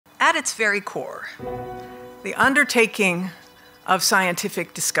At its very core, the undertaking of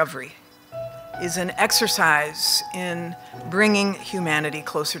scientific discovery is an exercise in bringing humanity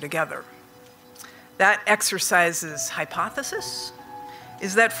closer together. That exercise's hypothesis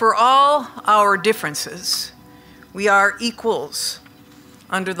is that for all our differences, we are equals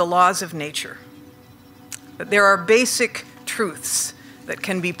under the laws of nature. That there are basic truths that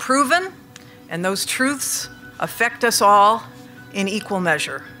can be proven, and those truths affect us all in equal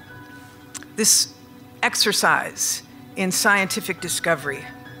measure. This exercise in scientific discovery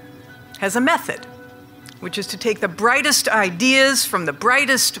has a method, which is to take the brightest ideas from the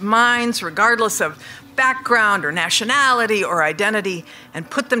brightest minds, regardless of background or nationality or identity, and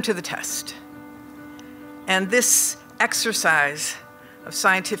put them to the test. And this exercise of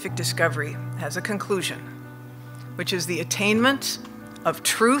scientific discovery has a conclusion, which is the attainment of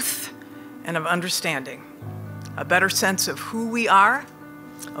truth and of understanding, a better sense of who we are,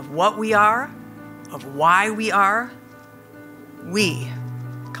 of what we are, of why we are, we,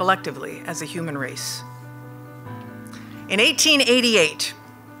 collectively, as a human race. In 1888,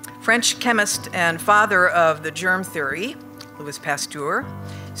 French chemist and father of the germ theory, Louis Pasteur,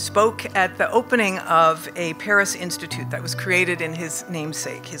 spoke at the opening of a Paris institute that was created in his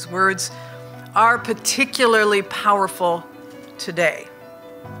namesake. His words are particularly powerful today.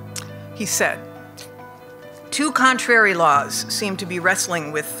 He said, "Two contrary laws seem to be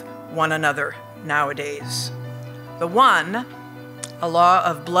wrestling with one another nowadays. The one, a law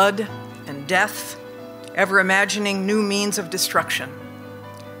of blood and death, ever imagining new means of destruction.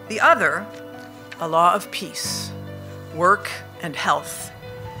 The other, a law of peace, work and health,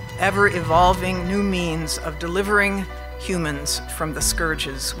 ever evolving new means of delivering humans from the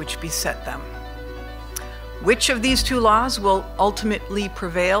scourges which beset them. Which of these two laws will ultimately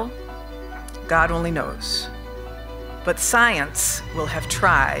prevail? God only knows. But science will have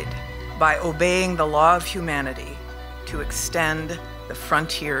tried, by obeying the law of humanity, to extend the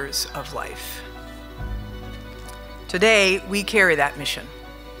frontiers of life." Today, we carry that mission.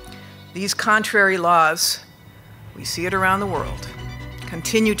 These contrary laws, we see it around the world,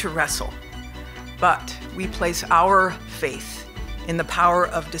 continue to wrestle, but we place our faith in the power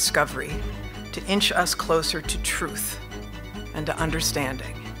of discovery to inch us closer to truth and to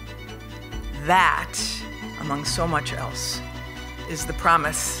understanding. That, among so much else, is the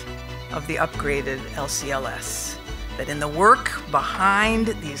promise of the upgraded LCLS, that in the work behind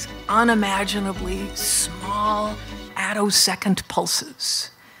these unimaginably small attosecond pulses,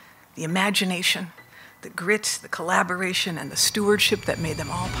 the imagination, the grit, the collaboration, and the stewardship that made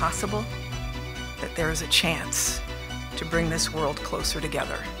them all possible, that there is a chance to bring this world closer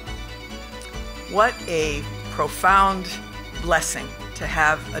together. What a profound blessing to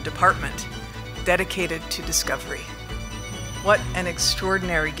have a department dedicated to discovery. What an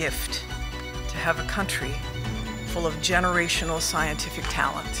extraordinary gift to have a country full of generational scientific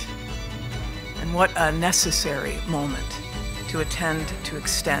talent. And what a necessary moment to attend to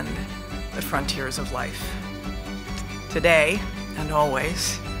extend the frontiers of life. Today, and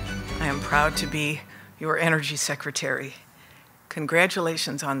always, I am proud to be your Energy Secretary.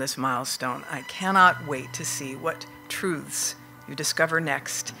 Congratulations on this milestone. I cannot wait to see what truths you discover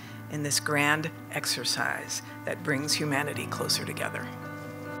next in this grand exercise that brings humanity closer together.